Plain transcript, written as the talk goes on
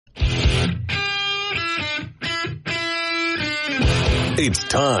It's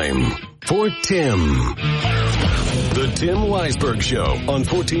time for Tim. The Tim Weisberg Show on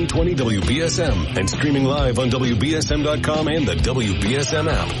 1420 WBSM and streaming live on WBSM.com and the WBSM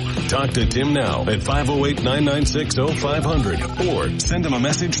app. Talk to Tim now at 508-996-0500 or send him a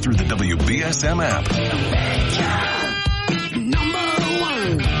message through the WBSM app.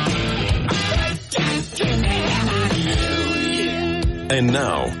 And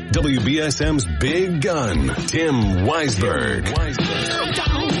now, WBSM's big gun, Tim Weisberg.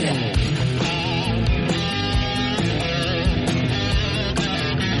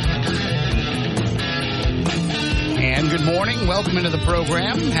 And good morning. Welcome into the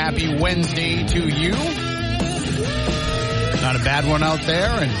program. Happy Wednesday to you. Not a bad one out there.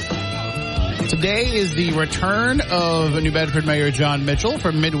 And today is the return of New Bedford Mayor John Mitchell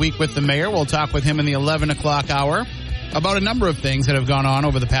from Midweek with the Mayor. We'll talk with him in the 11 o'clock hour about a number of things that have gone on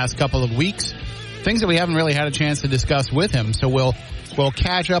over the past couple of weeks, things that we haven't really had a chance to discuss with him. So we'll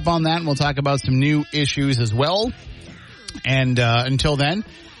catch up on that, and we'll talk about some new issues as well. And until then,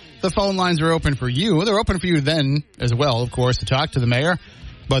 the phone lines are open for you. They're open for you then as well, of course, to talk to the mayor.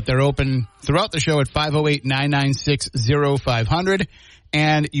 But they're open throughout the show at 508-996-0500.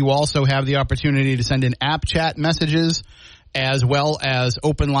 And you also have the opportunity to send in app chat messages as well as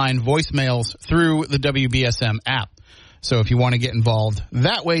open line voicemails through the WBSM app. So if you want to get involved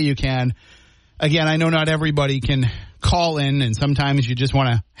that way, you can. Again, I know not everybody can call in, and sometimes you just want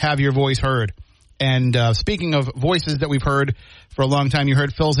to have your voice heard. And speaking of voices that we've heard for a long time, you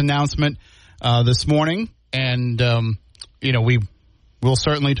heard Phil's announcement this morning, and we'll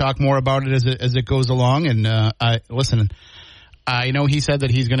certainly talk more about it as it goes along. And I know he said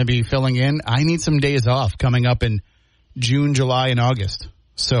that he's going to be filling in. I need some days off coming up in June, July, and August.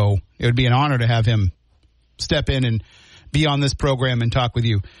 So it would be an honor to have him step in and be on this program and talk with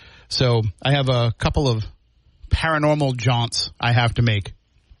you. So I have a couple of paranormal jaunts I have to make.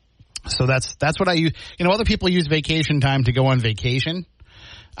 So that's what I use. You know, other people use vacation time to go on vacation.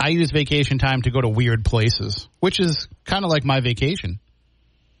 I use vacation time to go to weird places, which is kind of like my vacation.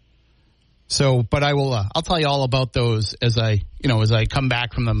 So, but I'll tell you all about those as I come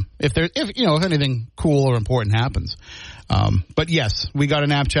back from them. If anything cool or important happens. But yes, we got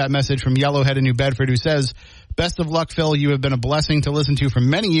an app chat message from Yellowhead in New Bedford who says, "Best of luck, Phil. You have been a blessing to listen to for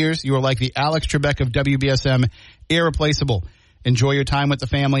many years. You are like the Alex Trebek of WBSM, irreplaceable. Enjoy your time with the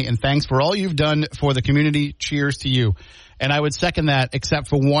family, and thanks for all you've done for the community. Cheers to you." And I would second that, except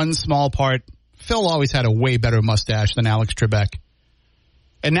for one small part. Phil always had a way better mustache than Alex Trebek.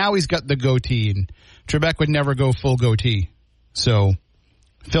 And now he's got the goatee, and Trebek would never go full goatee. So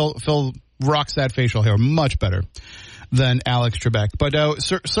Phil rocks that facial hair much better than Alex Trebek. But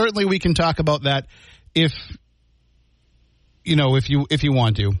certainly we can talk about that if you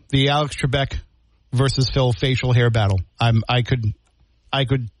want to. The Alex Trebek versus Phil facial hair battle. I could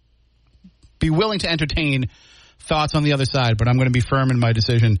be willing to entertain thoughts on the other side, but I'm going to be firm in my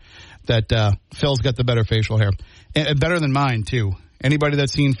decision that Phil's got the better facial hair. And better than mine, too. Anybody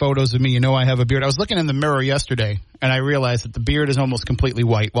that's seen photos of me, you know I have a beard. I was looking in the mirror yesterday, and I realized that the beard is almost completely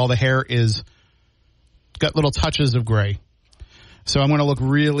white, while the hair is got little touches of gray. So I'm going to look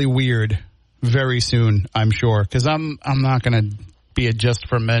really weird very soon, I'm sure, because I'm not going to be a just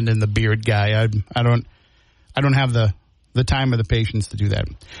for men in the beard guy. I don't have the time or the patience to do that.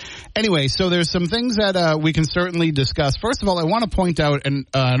 Anyway, so there's some things that we can certainly discuss. First of all, I want to point out an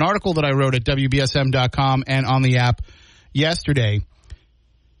article that I wrote at WBSM.com and on the app yesterday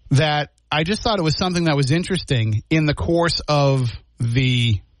that I just thought it was something that was interesting in the course of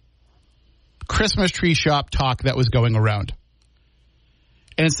the Christmas tree shop talk that was going around.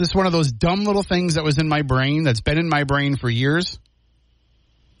 And it's just one of those dumb little things that was in my brain, that's been in my brain for years.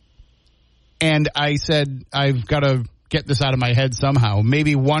 And I said, I've got to get this out of my head somehow.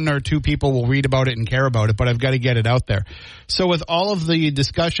 Maybe one or two people will read about it and care about it, but I've got to get it out there. So with all of the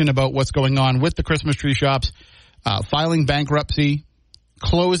discussion about what's going on with the Christmas tree shops, filing bankruptcy,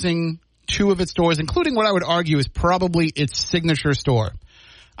 closing two of its stores, including what I would argue is probably its signature store.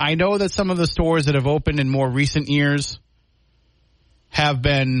 I know that some of the stores that have opened in more recent years have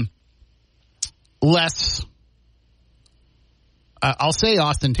been less, I'll say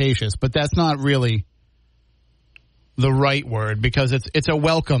ostentatious, but that's not really the right word, because it's a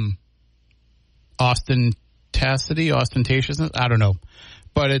welcome ostentatiousness. I don't know.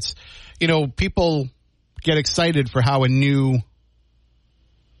 But it's, people get excited for how a new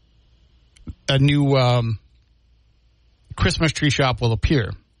Christmas tree shop will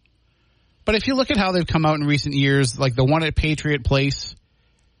appear. But if you look at how they've come out in recent years, like the one at Patriot Place,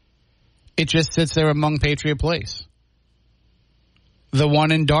 it just sits there among Patriot Place. The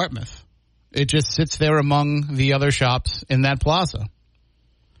one in Dartmouth, it just sits there among the other shops in that plaza.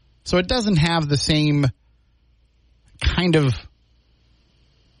 So it doesn't have the same kind of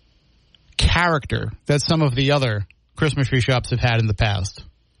character that some of the other Christmas tree shops have had in the past.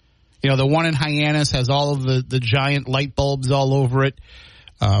 You know, the one in Hyannis has all of the giant light bulbs all over it.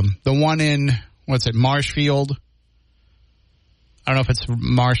 The one in, Marshfield? I don't know if it's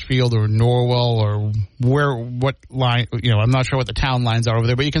Marshfield or Norwell or what line, I'm not sure what the town lines are over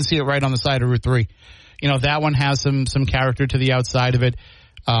there, but you can see it right on the side of Route 3. That one has some character to the outside of it.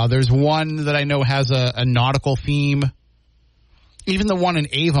 There's one that I know has a nautical theme. Even the one in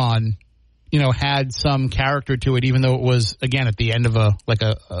Avon, had some character to it, even though it was, again, at the end of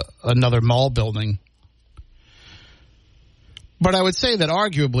another mall building. But I would say that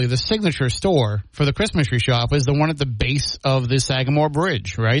arguably the signature store for the Christmas tree shop is the one at the base of the Sagamore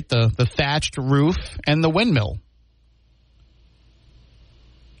Bridge, right? The thatched roof and the windmill.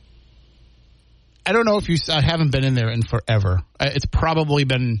 I don't know if I haven't been in there in forever. It's probably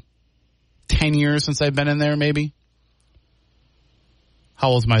been 10 years since I've been in there, maybe. How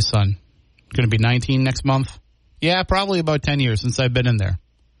old's my son? Going to be 19 next month? Yeah, probably about 10 years since I've been in there.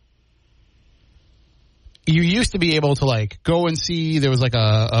 You used to be able to, go and see, there was,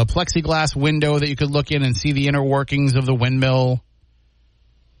 a plexiglass window that you could look in and see the inner workings of the windmill.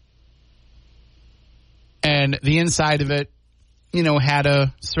 And the inside of it, had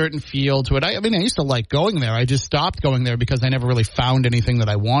a certain feel to it. I used to like going there. I just stopped going there because I never really found anything that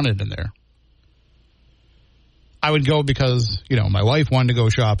I wanted in there. I would go because, my wife wanted to go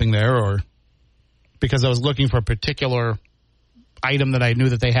shopping there, or because I was looking for a particular item that I knew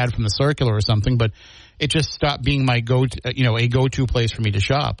that they had from the circular or something, but it just stopped being my a go-to place for me to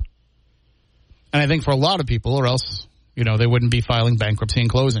shop. And I think for a lot of people, or else, they wouldn't be filing bankruptcy and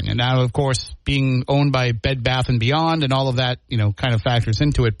closing. And now, of course, being owned by Bed Bath & Beyond and all of that, kind of factors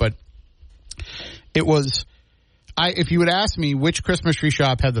into it. But it was, if you would ask me which Christmas tree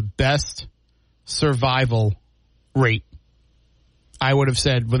shop had the best survival rate, I would have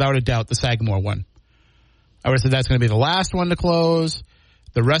said, without a doubt, the Sagamore one. I would have said that's going to be the last one to close.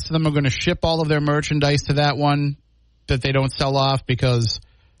 The rest of them are going to ship all of their merchandise to that one that they don't sell off because,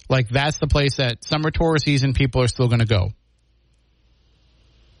 that's the place that summer tourist season people are still going to go.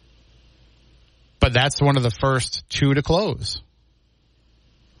 But that's one of the first two to close.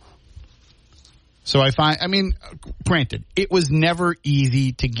 So granted, it was never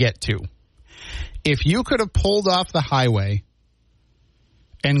easy to get to. If you could have pulled off the highway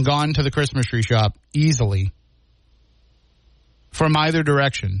and gone to the Christmas tree shop easily from either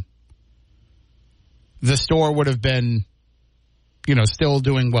direction, the store would have been, still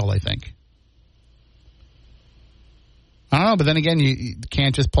doing well, I think. I don't know, but then again, you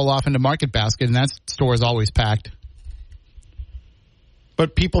can't just pull off into Market Basket, and that store is always packed.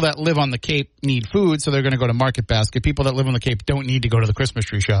 But people that live on the Cape need food, so they're going to go to Market Basket. People that live on the Cape don't need to go to the Christmas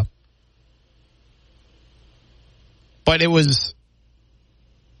tree shop. But it was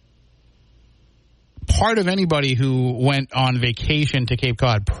part of anybody who went on vacation to Cape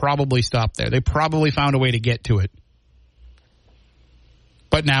Cod probably stopped there. They probably found a way to get to it.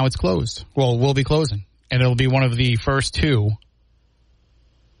 But now it's closed. Well, we'll be closing. And it'll be one of the first two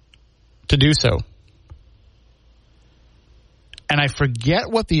to do so. And I forget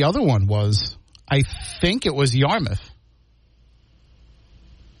what the other one was. I think it was Yarmouth.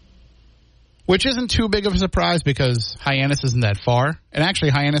 Which isn't too big of a surprise because Hyannis isn't that far. And actually,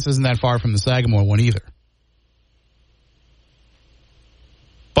 Hyannis isn't that far from the Sagamore one either.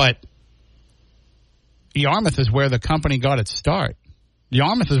 But Yarmouth is where the company got its start.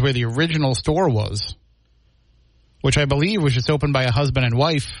 Yarmouth is where the original store was, which I believe was just opened by a husband and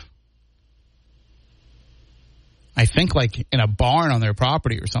wife. I think in a barn on their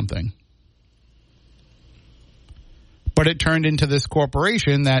property or something. But it turned into this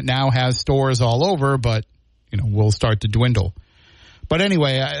corporation that now has stores all over, but, will start to dwindle. But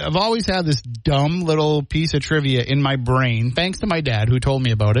anyway, I've always had this dumb little piece of trivia in my brain, thanks to my dad who told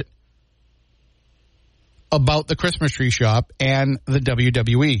me about it, about the Christmas tree shop and the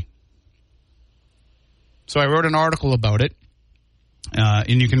WWE. So I wrote an article about it,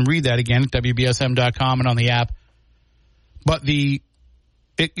 and you can read that again at WBSM.com and on the app. But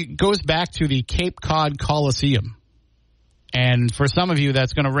it goes back to the Cape Cod Coliseum. And for some of you,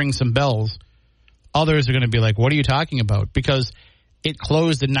 that's going to ring some bells. Others are going to be like, what are you talking about? Because it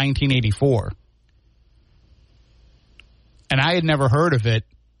closed in 1984. And I had never heard of it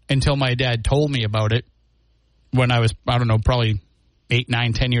until my dad told me about it when I was, probably 8,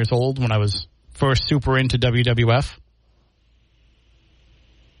 9, 10 years old, when I was first super into WWF.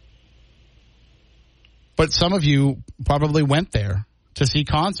 But some of you probably went there to see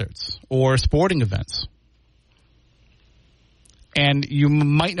concerts or sporting events. And you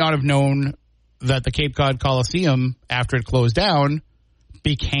might not have known that the Cape Cod Coliseum, after it closed down,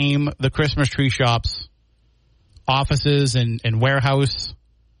 became the Christmas tree shop's offices and warehouse.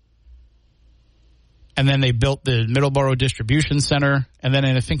 And then they built the Middleborough Distribution Center. And then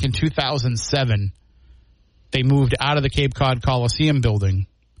I think in 2007, they moved out of the Cape Cod Coliseum building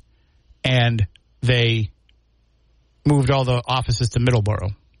and they moved all the offices to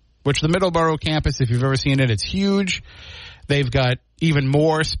Middleborough, which the Middleborough campus, if you've ever seen it, it's huge. They've got even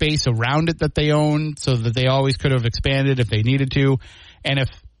more space around it that they own so that they always could have expanded if they needed to. And if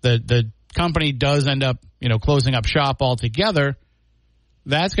the company does end up, closing up shop altogether,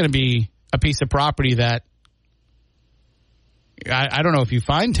 that's going to be a piece of property that I don't know if you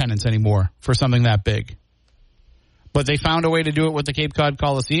find tenants anymore for something that big. But they found a way to do it with the Cape Cod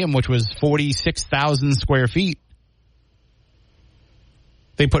Coliseum, which was 46,000 square feet.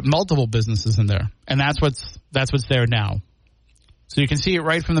 They put multiple businesses in there, and that's what's there now. So you can see it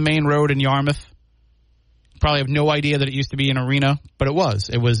right from the main road in Yarmouth. Probably have no idea that it used to be an arena, but it was.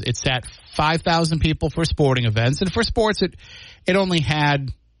 It sat 5,000 people for sporting events, and for sports, it only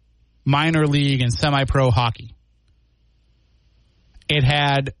had minor league and semi-pro hockey. It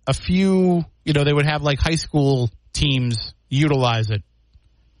had a few, they would have like high school teams utilize it.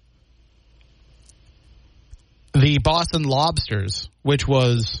 The Boston Lobsters, which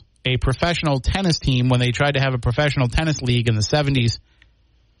was a professional tennis team when they tried to have a professional tennis league in the 70s,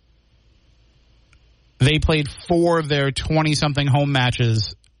 they played 4 of their 20-something home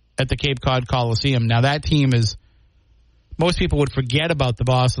matches at the Cape Cod Coliseum. Now, that team is, most people would forget about the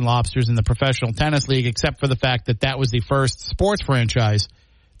Boston Lobsters in the professional tennis league, except for the fact that that was the first sports franchise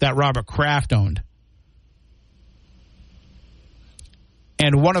that Robert Kraft owned.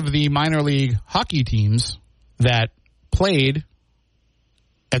 And one of the minor league hockey teams that played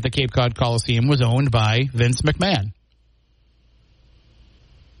at the Cape Cod Coliseum was owned by Vince McMahon.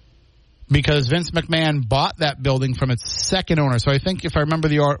 Because Vince McMahon bought that building from its second owner. So I think if I remember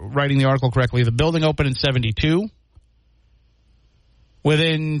writing the article correctly, the building opened in 1972.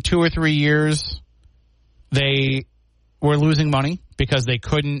 Within 2 or 3 years, they were losing money because they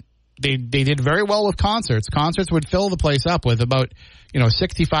couldn't. They did very well with concerts. Concerts would fill the place up with about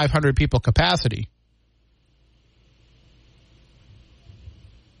 6,500 people capacity.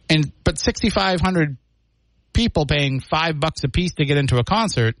 But 6,500 people paying $5 a piece to get into a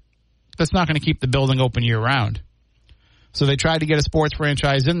concert, that's not going to keep the building open year round. So they tried to get a sports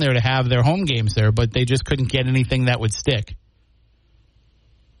franchise in there to have their home games there, but they just couldn't get anything that would stick.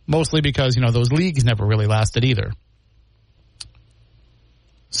 Mostly because, those leagues never really lasted either.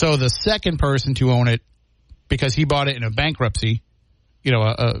 So the second person to own it, because he bought it in a bankruptcy, he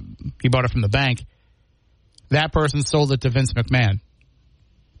bought it from the bank, that person sold it to Vince McMahon,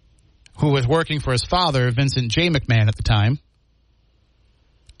 who was working for his father, Vincent J. McMahon, at the time.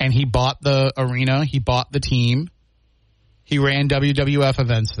 And he bought the arena. He bought the team. He ran WWF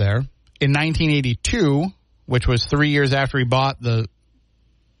events there. In 1982, which was 3 years after he bought the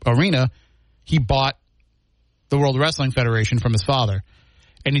arena, he bought the World Wrestling Federation from his father.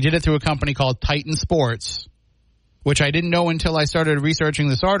 And he did it through a company called Titan Sports, which I didn't know until I started researching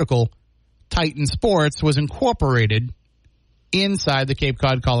this article. Titan Sports was incorporated inside the Cape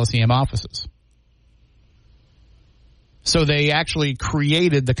Cod Coliseum offices. So they actually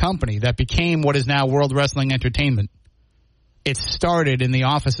created the company that became what is now World Wrestling Entertainment. It started in the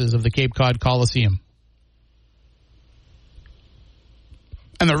offices of the Cape Cod Coliseum.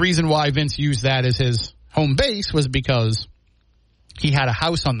 And the reason why Vince used that as his home base was because he had a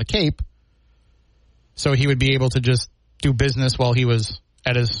house on the Cape, so he would be able to just do business while he was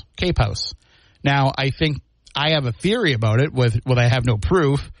at his Cape house. Now, I think I have a theory about it, with I have no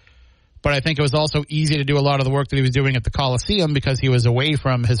proof, but I think it was also easy to do a lot of the work that he was doing at the Coliseum because he was away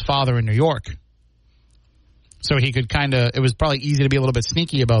from his father in New York. So he could it was probably easy to be a little bit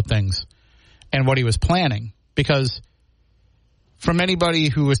sneaky about things and what he was planning. Because from anybody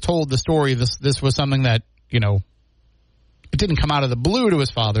who was told the story, this was something that, it didn't come out of the blue to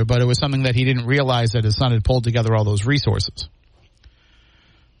his father, but it was something that he didn't realize that his son had pulled together all those resources.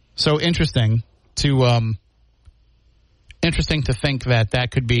 So interesting to think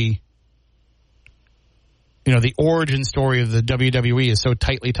that could be, the origin story of the WWE is so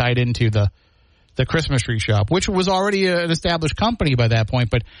tightly tied into the Christmas tree shop, which was already an established company by that point,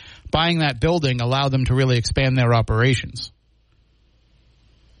 but buying that building allowed them to really expand their operations.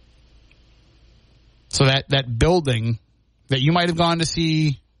 So that building that you might have gone to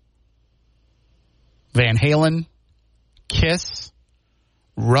see Van Halen, Kiss,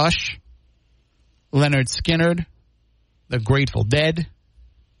 Rush, Leonard Skinner, the Grateful Dead.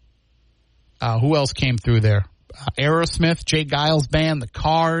 Who else came through there? Aerosmith, Jay Giles Band, The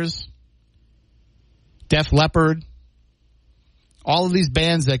Cars, Def Leppard. All of these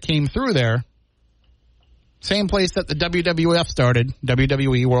bands that came through there. Same place that the WWF started,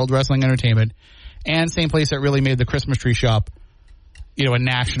 WWE, World Wrestling Entertainment, and same place that really made the Christmas tree shop, a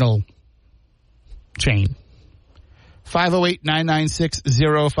national chain.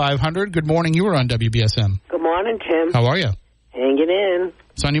 508-996-0500. Good morning. You were on WBSM. Good morning, Tim. How are you? Hanging in.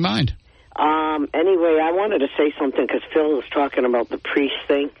 What's on your mind? Anyway, I wanted to say something because Phil was talking about the priest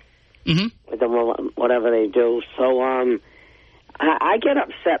thing. Mm-hmm. With them, whatever they do. So, I get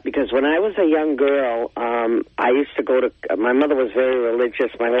upset because when I was a young girl, I used to go to, my mother was very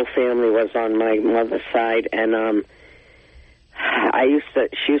religious. My whole family was on my mother's side. And,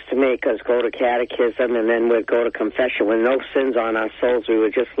 she used to make us go to catechism and then we'd go to confession. With no sins on our souls, we were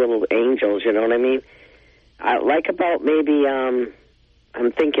just little angels, you know what I mean? About maybe, I'm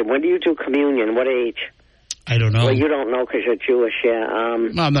thinking, when do you do communion? What age? I don't know. Well, you don't know because you're Jewish, yeah.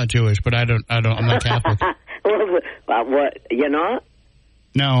 No, I'm not Jewish, but I'm not Catholic. What, you're not?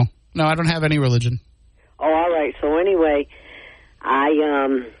 No, I don't have any religion. Oh, all right. So anyway, I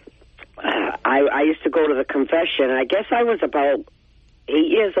used to go to the confession. I guess I was about 8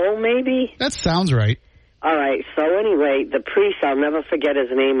 years old, maybe. That sounds right. All right. So anyway, the priest, I'll never forget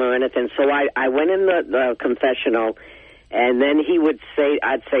his name or anything. So I went in the confessional, and then he would say,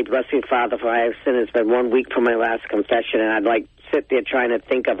 I'd say, "Bless you, Father, for I have sinned. It's been 1 week from my last confession," and I'd sit there trying to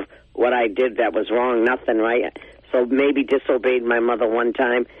think of what I did that was wrong. Nothing, right? So maybe disobeyed my mother one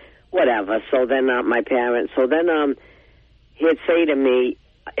time, whatever. So then my parents. So then he'd say to me,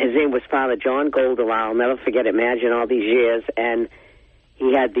 his name was Father John Golder. I'll never forget it. Imagine all these years, and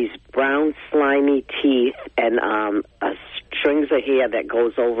he had these brown, slimy teeth and strings of hair that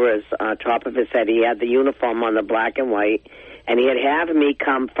goes over his top of his head. He had the uniform on, the black and white, and he'd have me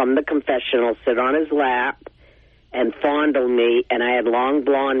come from the confessional, sit on his lap, and fondle me, and I had long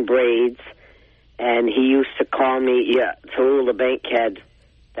blonde braids, and he used to call me Tallulah Bankhead,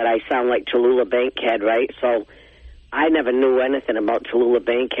 that I sound like Tallulah Bankhead, right? So I never knew anything about Tallulah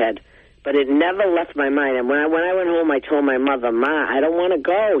Bankhead, but it never left my mind. And when I went home, I told my mother, "Ma, I don't want to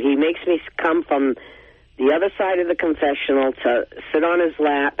go. He makes me come from the other side of the confessional to sit on his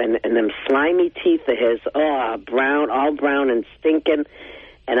lap, and them slimy teeth of his, all brown and stinking."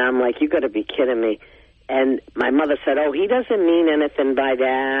 And I'm like, "You got to be kidding me." And my mother said, "Oh, he doesn't mean anything by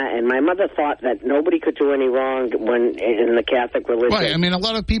that." And my mother thought that nobody could do any wrong when in the Catholic religion. Right. I mean, a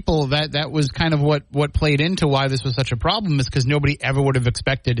lot of people, that was kind of what played into why this was such a problem, is because nobody ever would have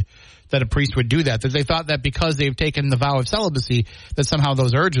expected that a priest would do that. That they thought that because they've taken the vow of celibacy, that somehow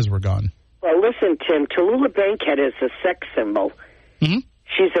those urges were gone. Well, listen, Tim, Tallulah Bankhead is a sex symbol. Mm-hmm.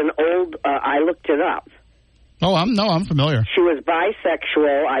 She's an old, I looked it up. Oh, I'm familiar. She was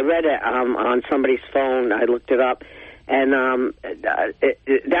bisexual. I read it on somebody's phone. I looked it up. And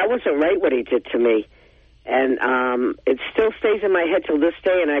that wasn't right what he did to me. And it still stays in my head till this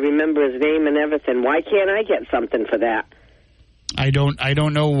day, and I remember his name and everything. Why can't I get something for that? I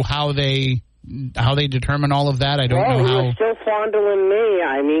don't know how they determine all of that. I don't know how. He was still fondling me.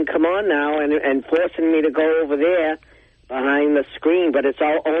 I mean, come on now, and forcing me to go over there behind the screen. But it's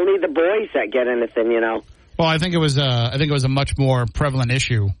only the boys that get anything, you know. Well, I think it was a much more prevalent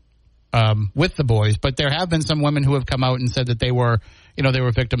issue with the boys, but there have been some women who have come out and said that they were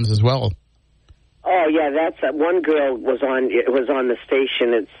victims as well. Oh yeah, that's one girl was on the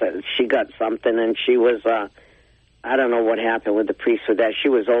station. She got something, and she was I don't know what happened with the priest with that. She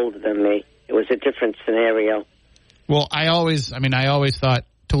was older than me. It was a different scenario. Well, I always thought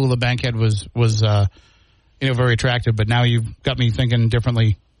Tallulah Bankhead was very attractive, but now you've got me thinking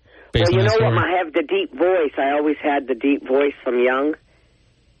differently. Well, you know what? I have the deep voice. I always had the deep voice from young.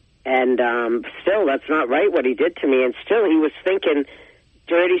 And still, that's not right what he did to me. And still, he was thinking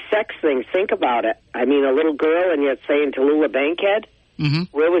dirty sex things. Think about it. I mean, a little girl, and you're saying Tallulah Bankhead? Mm-hmm.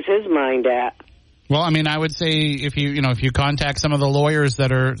 Where was his mind at? Well, I mean, I would say if you contact some of the lawyers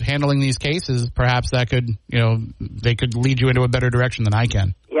that are handling these cases, perhaps that could, they could lead you into a better direction than I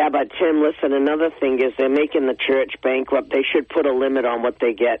can. Yeah, but Tim, listen, another thing is they're making the church bankrupt. They should put a limit on what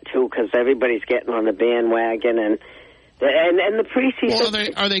they get, too, because everybody's getting on the bandwagon. And the priest...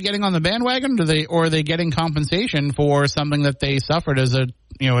 Are they getting on the bandwagon, or are they getting compensation for something that they suffered as a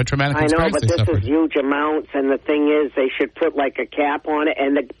traumatic experience? I know, but this is huge amounts, and the thing is they should put, like, a cap on it,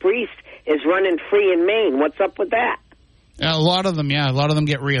 and the priest is running free in Maine. What's up with that? A lot of them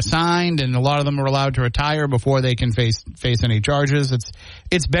get reassigned, and a lot of them are allowed to retire before they can face any charges.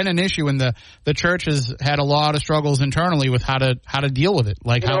 It's been an issue, and the church has had a lot of struggles internally with how to deal with it.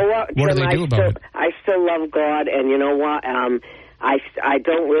 Like, what do they do about it? I still love God, and you know what? I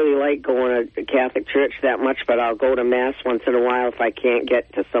don't really like going to Catholic church that much, but I'll go to Mass once in a while if I can't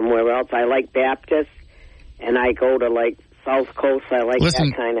get to somewhere else. I like Baptist, and I go to, like, South Coast. I like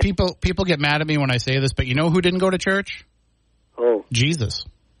that kind of... People get mad at me when I say this, but you know who didn't go to church? Who? Jesus.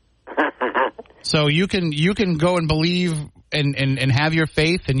 So you can go and believe and have your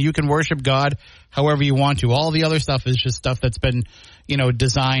faith, and you can worship God however you want to. All the other stuff is just stuff that's been,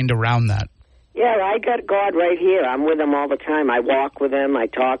 designed around that. Yeah, I got God right here. I'm with him all the time. I walk with him. I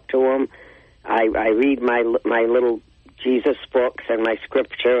talk to him. I read my little Jesus books and my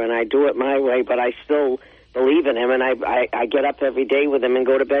scripture, and I do it my way, but I still believe in him, and I get up every day with him and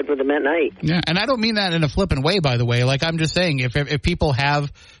go to bed with him at night. Yeah, and I don't mean that in a flippant way, by the way. Like, I'm just saying, if people have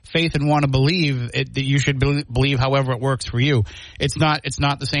faith and want to believe, that you should believe however it works for you. It's not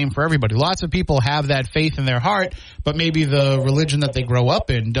the same for everybody. Lots of people have that faith in their heart, but maybe the religion that they grow up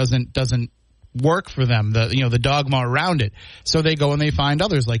in doesn't work for them, the dogma around it. So they go and they find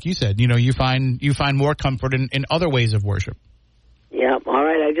others, like you said. You find more comfort in other ways of worship. Yeah, all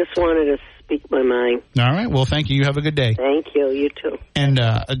right. I just wanted to speak my mind. All right. Well, thank you. You have a good day. Thank you. You too. And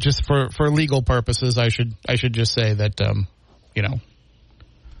just for legal purposes, I should just say that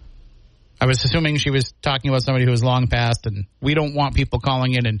I was assuming she was talking about somebody who was long past, and we don't want people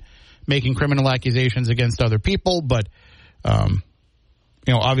calling in and making criminal accusations against other people. But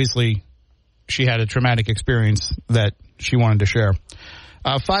obviously, she had a traumatic experience that she wanted to share.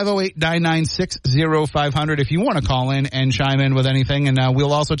 508-996-0500 if you want to call in and chime in with anything. And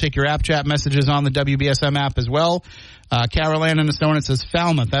we'll also take your app chat messages on the WBSM app as well. Carol Ann in Astonia says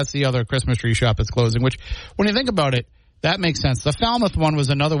Falmouth. That's the other Christmas tree shop that's closing, which when you think about it, that makes sense. The Falmouth one was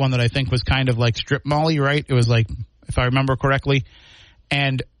another one that I think was kind of like strip mall-y, right? It was like, if I remember correctly.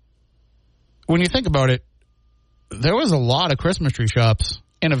 And when you think about it, there was a lot of Christmas tree shops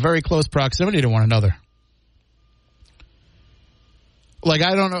in a very close proximity to one another. Like,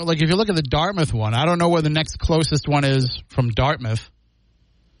 I don't know, like if you look at the Dartmouth one, I don't know where the next closest one is from Dartmouth.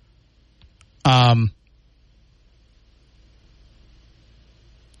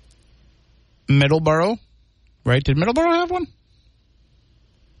 Middleborough, right? Did Middleborough have one?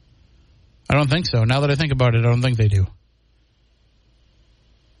 I don't think so. Now that I think about it, I don't think they do.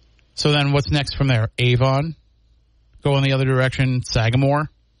 So then what's next from there? Avon? Go in the other direction, Sagamore?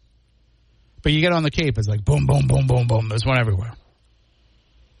 But you get on the Cape, it's like boom, boom, boom, boom, boom. There's one everywhere.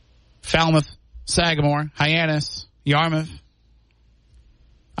 Falmouth, Sagamore, Hyannis, Yarmouth.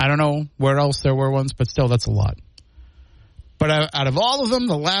 I don't know where else there were ones, but still, that's a lot. But out of all of them,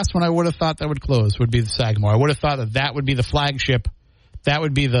 the last one I would have thought that would close would be the Sagamore. I would have thought that would be the flagship. That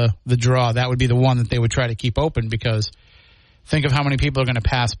would be the draw. That would be the one that they would try to keep open, because think of how many people are going to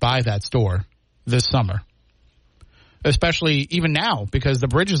pass by that store this summer. Especially even now, because the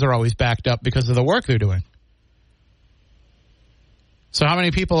bridges are always backed up because of the work they're doing. So how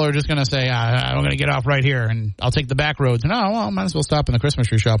many people are just going to say, I'm going to get off right here and I'll take the back roads? And, I might as well stop in the Christmas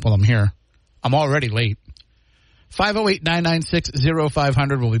tree shop while I'm here. I'm already late.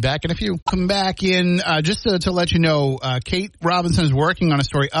 508-996-0500. We'll be back in a few. Come back in just to let you know, Kate Robinson is working on a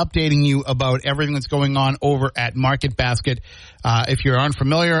story updating you about everything that's going on over at Market Basket. If you're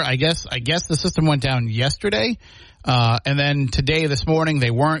unfamiliar, I guess the system went down yesterday. And then today, this morning,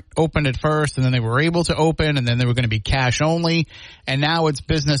 they weren't open at first, and then they were able to open, and then they were going to be cash only. And now it's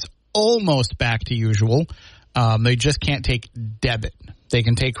business almost back to usual. They just can't take debit. They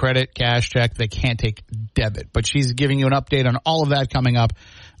can take credit, cash, check. They can't take debit. But she's giving you an update on all of that coming up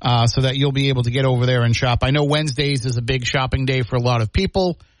so that you'll be able to get over there and shop. I know Wednesdays is a big shopping day for a lot of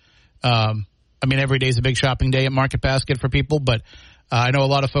people. Every day is a big shopping day at Market Basket for people, but I know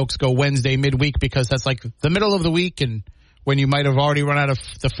a lot of folks go Wednesday midweek because that's like the middle of the week and when you might have already run out of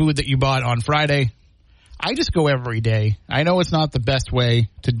the food that you bought on Friday. I just go every day. I know it's not the best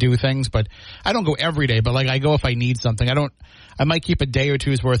way to do things, but I don't go every day. But like I go if I need something. I might keep a day or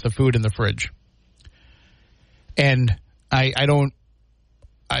two's worth of food in the fridge. And I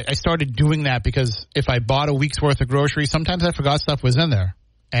started doing that because if I bought a week's worth of groceries, sometimes I forgot stuff was in there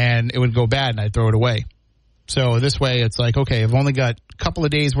and it would go bad and I'd throw it away. So this way it's like, okay, I've only got a couple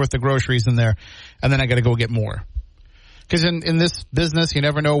of days worth of groceries in there and then I got to go get more. Because in this business, you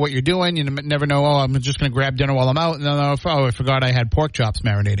never know what you're doing. You never know, I'm just going to grab dinner while I'm out. And then, I forgot I had pork chops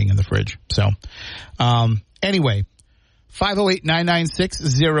marinating in the fridge. So, anyway,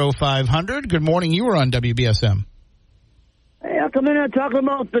 508-996-0500. Good morning. You were on WBSM. Hey, how come you're not talking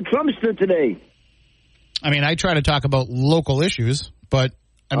about the Trumpster today? I try to talk about local issues, but,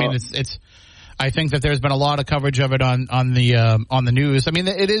 it's I think that there's been a lot of coverage of it on the news.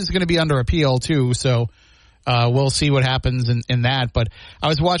 It is going to be under appeal, too, so... we'll see what happens in that. But I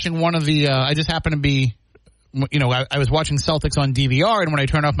was watching one of the I just happened to be I was watching Celtics on DVR, and when I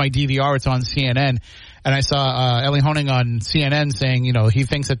turn off my DVR, it's on CNN. And I saw Ellie Honing on CNN saying, he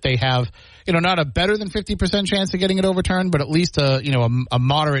thinks that they have, not a better than 50% chance of getting it overturned, but at least a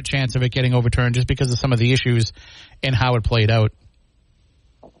moderate chance of it getting overturned just because of some of the issues and how it played out.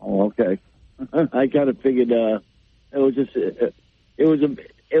 Oh, okay. I kind of figured it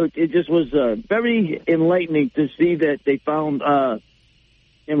just was very enlightening to see that they found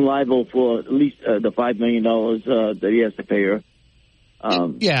him liable for at least the $5 million that he has to pay her.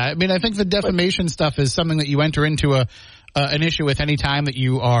 I think the defamation stuff is something that you enter into an issue with any time that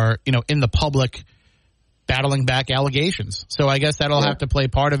you are, in the public battling back allegations. So I guess that'll have to play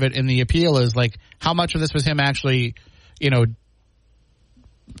part of it in the appeal is like how much of this was him actually,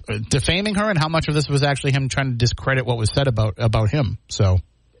 defaming her and how much of this was actually him trying to discredit what was said about him. So,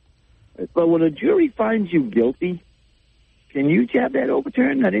 but when a jury finds you guilty, can you have that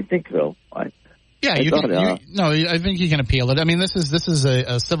overturned? I didn't think so. I think you can appeal it. I mean, this is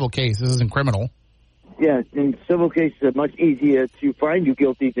a civil case. This isn't criminal. Yeah, in civil cases, it's much easier to find you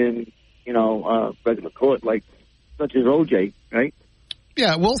guilty than regular court, such as OJ, right?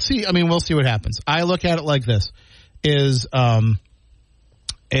 Yeah, we'll see. I mean, we'll see what happens. I look at it like this: I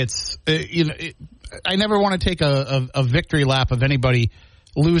never want to take a victory lap of anybody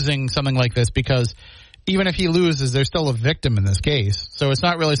losing something like this because even if he loses, there's still a victim in this case. So it's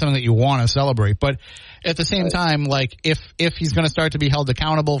not really something that you want to celebrate. But at the same time, if he's going to start to be held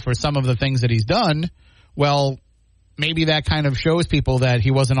accountable for some of the things that he's done, well, maybe that kind of shows people that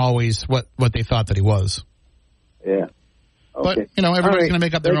he wasn't always what they thought that he was. Yeah. Okay. But, everybody's going to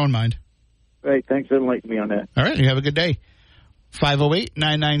make up their own mind. Right. Thanks for enlightening me on that. All right. You have a good day.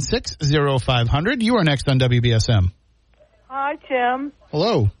 508-996-0500. You are next on WBSM. Hi, Tim.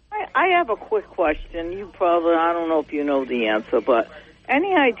 Hello. I have a quick question. I don't know if you know the answer, but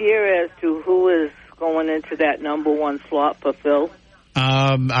any idea as to who is going into that number one slot for Phil?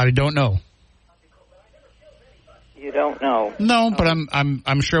 I don't know. You don't know? No, but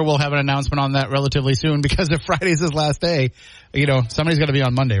I'm sure we'll have an announcement on that relatively soon because if Friday's his last day, somebody's got to be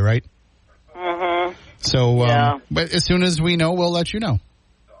on Monday, right? Mm-hmm. So, but as soon as we know, we'll let you know.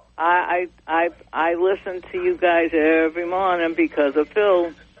 I listen to you guys every morning because of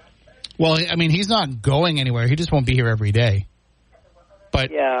Phil. Well, I mean, he's not going anywhere. He just won't be here every day. But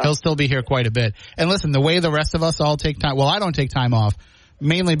he'll still be here quite a bit. And listen, the way the rest of us all take time, well, I don't take time off,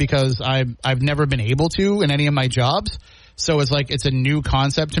 mainly because I've never been able to in any of my jobs. So it's a new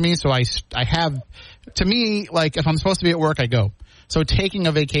concept to me. So I have, to me, if I'm supposed to be at work, I go. So taking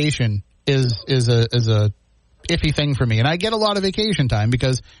a vacation is a iffy thing for me. And I get a lot of vacation time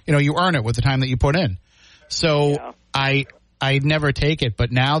because, you earn it with the time that you put in. So I'd never take it.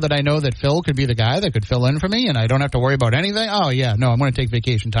 But now that I know that Phil could be the guy that could fill in for me and I don't have to worry about anything, I'm going to take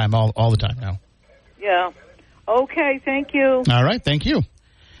vacation time all the time now. Yeah. Okay, thank you. All right, thank you.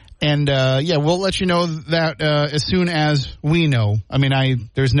 And, we'll let you know that as soon as we know. I mean,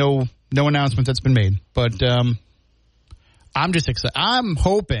 there's no announcement that's been made. But I'm just excited. I'm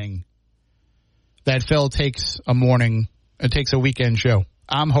hoping that Phil takes a weekend show.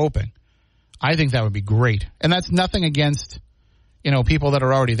 I'm hoping. I think that would be great. And that's nothing against, people that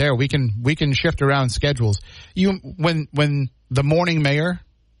are already there. We can shift around schedules. When the morning mayor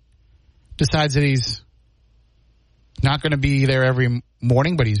decides that he's not going to be there every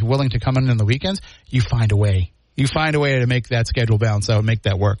morning, but he's willing to come in on the weekends, you find a way. You find a way to make that schedule balance out, make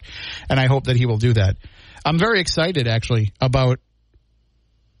that work. And I hope that he will do that. I'm very excited, actually, about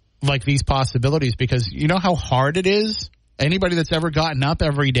these possibilities because you know how hard it is? Anybody that's ever gotten up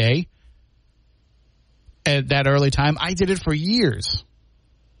every day at that early time, I did it for years.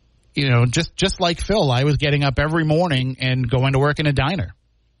 Just like Phil, I was getting up every morning and going to work in a diner.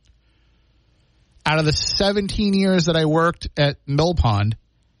 Out of the 17 years that I worked at Mill Pond,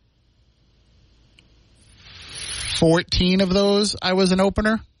 14 of those I was an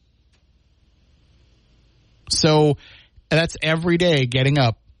opener. So that's every day getting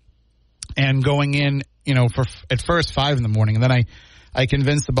up and going in, for at first 5 in the morning. And then I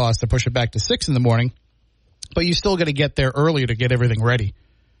convinced the boss to push it back to 6 in the morning. But you still got to get there earlier to get everything ready.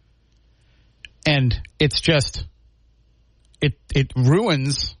 And it's just, it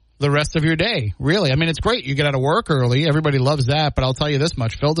ruins the rest of your day, really. I mean, it's great. You get out of work early. Everybody loves that. But I'll tell you this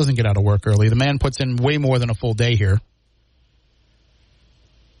much. Phil doesn't get out of work early. The man puts in way more than a full day here.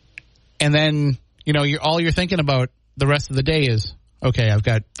 And then, all you're thinking about the rest of the day is, okay, I've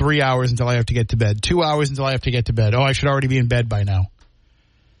got 3 hours until I have to get to bed. 2 hours until I have to get to bed. Oh, I should already be in bed by now.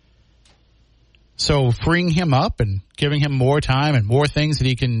 So freeing him up and giving him more time and more things that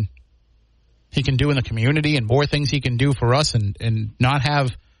he can do in the community and more things he can do for us and not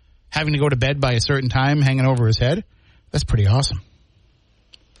have, having to go to bed by a certain time hanging over his head. That's pretty awesome.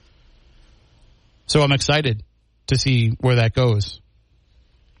 So I'm excited to see where that goes.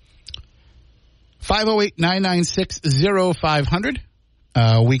 508-996-0500.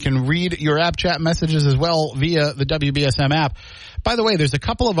 We can read your app chat messages as well via the WBSM app. By the way, there's a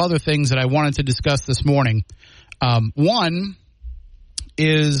couple of other things that I wanted to discuss this morning. One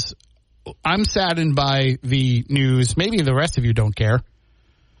is I'm saddened by the news. Maybe the rest of you don't care.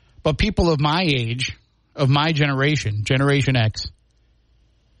 But people of my age, of my generation, Generation X,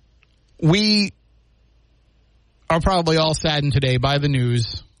 we are probably all saddened today by the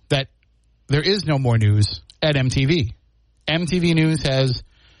news that there is no more news at MTV. MTV News has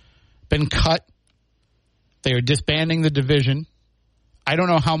been cut. They are disbanding the division. I don't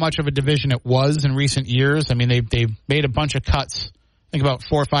know how much of a division it was in recent years. I mean, they've made a bunch of cuts, I think about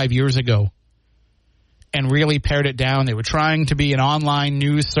 4 or 5 years ago, and really pared it down. They were trying to be an online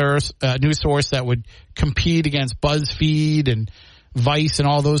news source that would compete against BuzzFeed and Vice and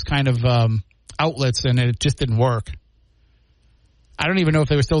all those kind of outlets, and it just didn't work. I don't even know if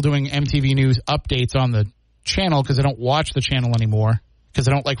they were still doing MTV News updates on the channel because I don't watch the channel anymore because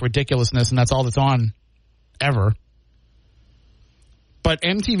I don't like ridiculousness, and that's all that's on ever. But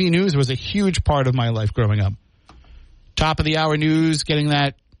MTV News was a huge part of my life growing up. Top of the hour news, getting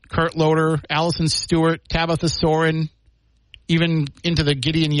that Kurt Loder, Allison Stewart, Tabitha Soren, even into the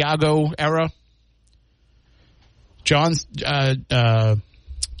Gideon Yago era. John's, what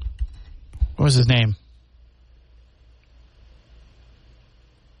was his name?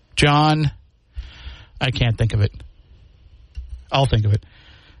 John, I can't think of it. I'll think of it.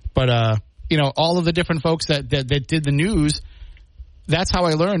 But, all of the different folks that did the news, that's how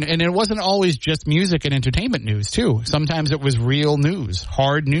I learned. And it wasn't always just music and entertainment news, too. Sometimes it was real news,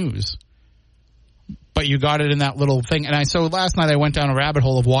 hard news. But you got it in that little thing. And so last night I went down a rabbit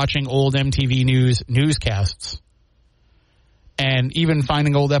hole of watching old MTV News newscasts. And even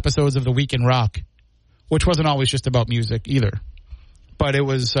finding old episodes of The Week in Rock, which wasn't always just about music either. But it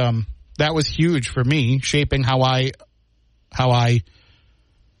was that was huge for me, shaping how I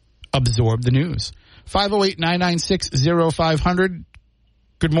absorbed the news. 508-996-0500.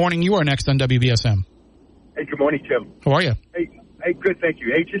 Good morning. You are next on WBSM. Hey, good morning, Tim. How are you? Hey, good, thank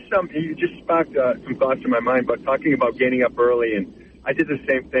you. Hey, you just sparked some thoughts in my mind, but talking about getting up early, and I did the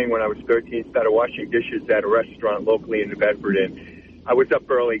same thing when I was 13, started washing dishes at a restaurant locally in New Bedford, and I was up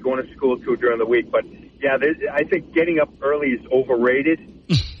early, going to school, too, during the week. But, yeah, I think getting up early is overrated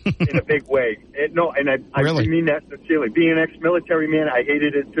in a big way. I Really? mean that sincerely. Being an ex-military man, I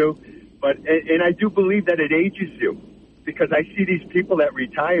hated it, too. But and I do believe that it ages you, because I see these people that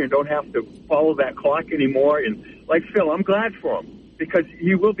retire and don't have to follow that clock anymore. And like Phil, I'm glad for him, because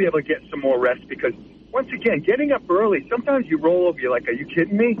he will be able to get some more rest. Because once again, getting up early, sometimes you roll over, you're like, are you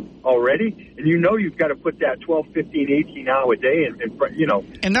kidding me already? And you've got to put that 12, 15, 18-hour day in.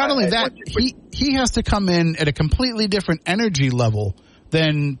 And not only that, he has to come in at a completely different energy level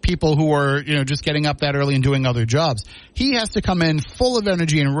than people who are, just getting up that early and doing other jobs. He has to come in full of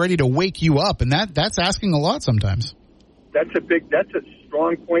energy and ready to wake you up, and that's asking a lot sometimes. That's a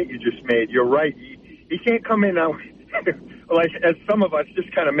strong point you just made. You're right. He can't come in now, like as some of us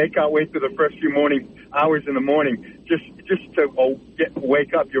just kind of make our way through the first few morning hours in the morning, just to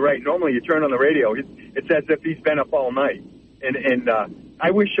wake up. You're right. Normally you turn on the radio, it's as if he's been up all night. And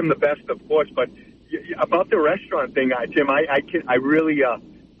I wish him the best, of course, but about the restaurant thing, Tim, I really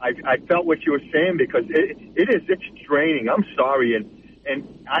felt what you were saying, because it's draining. I'm sorry, and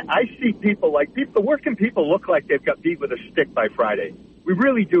I see people the working people look like they've got beat with a stick by Friday. We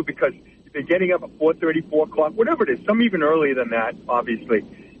really do, because they're getting up at 4:30, 4 o'clock, whatever it is. Some even earlier than that, obviously.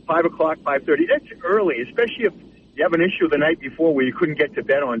 5 o'clock, 5:30. That's early, especially if you have an issue the night before where you couldn't get to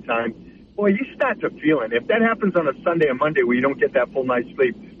bed on time. Boy, you start to feel it. If that happens on a Sunday or Monday where you don't get that full night's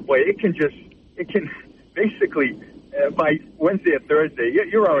sleep, boy, it can basically, by Wednesday or Thursday,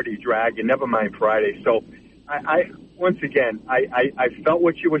 you're already dragging, never mind Friday. So once again, I felt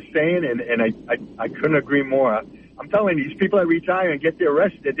what you were saying, and I couldn't agree more. I'm telling you, these people that retire and get their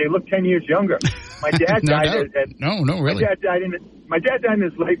rest, they look 10 years younger. My dad died really. My dad died in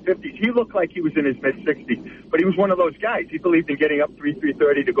his late 50s. He looked like he was in his mid-60s, but he was one of those guys. He believed in getting up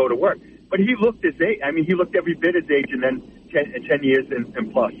 3:30 to go to work. But he looked his age. I mean, he looked every bit his age, and then 10 years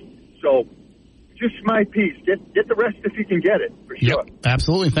and plus. So just my piece. Get the rest if you can get it, for sure. Yep,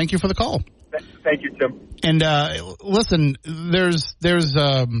 absolutely. Thank you for the call. Thank you, Tim. And listen, there's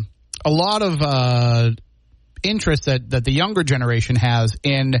a lot of interest that the younger generation has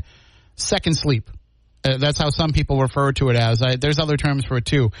in second sleep. That's how some people refer to it as. There's other terms for it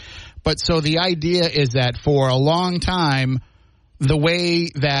too. But so the idea is that for a long time, the way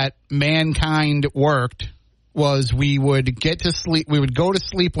that mankind worked was we would get to sleep. We would go to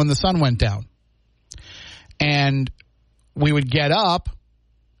sleep when the sun went down. And we would get up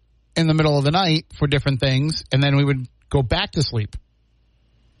in the middle of the night for different things, and then we would go back to sleep.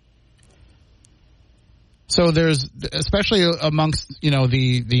 So there's, especially amongst,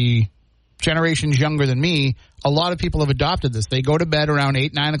 the generations younger than me, a lot of people have adopted this. They go to bed around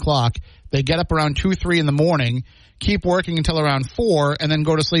 8, 9 o'clock. They get up around 2, 3 in the morning, keep working until around 4, and then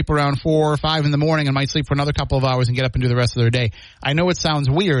go to sleep around 4 or 5 in the morning and might sleep for another couple of hours and get up and do the rest of their day. I know it sounds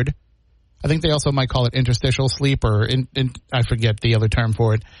weird. I think they also might call it interstitial sleep, or I forget the other term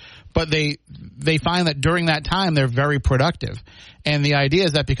for it. But they find that during that time they're very productive. And the idea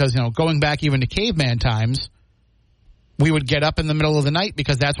is that because, going back even to caveman times, we would get up in the middle of the night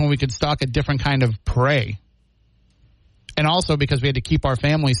because that's when we could stalk a different kind of prey. And also because we had to keep our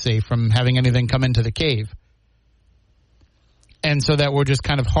family safe from having anything come into the cave. And so that we're just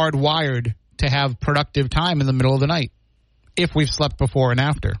kind of hardwired to have productive time in the middle of the night if we've slept before and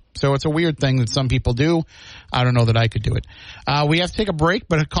after. So it's a weird thing that some people do. I don't know that I could do it. We have to take a break,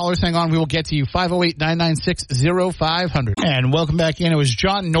 but callers hang on. We will get to you. 508-996-0500. And welcome back in. It was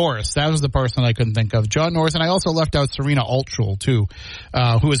John Norris. That was the person I couldn't think of. John Norris. And I also left out Serena Altschul, too,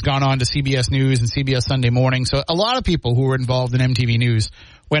 who has gone on to CBS News and CBS Sunday Morning. So a lot of people who were involved in MTV News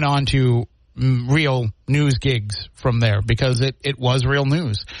went on to real news gigs from there because it was real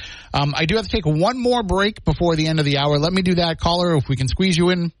news. I do have to take one more break before the end of the hour. Let me do that, caller. If we can squeeze you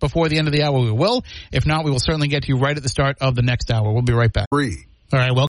in before the end of the hour, we will. If not, we will certainly get to you right at the start of the next hour. We'll be right back. All right, welcome.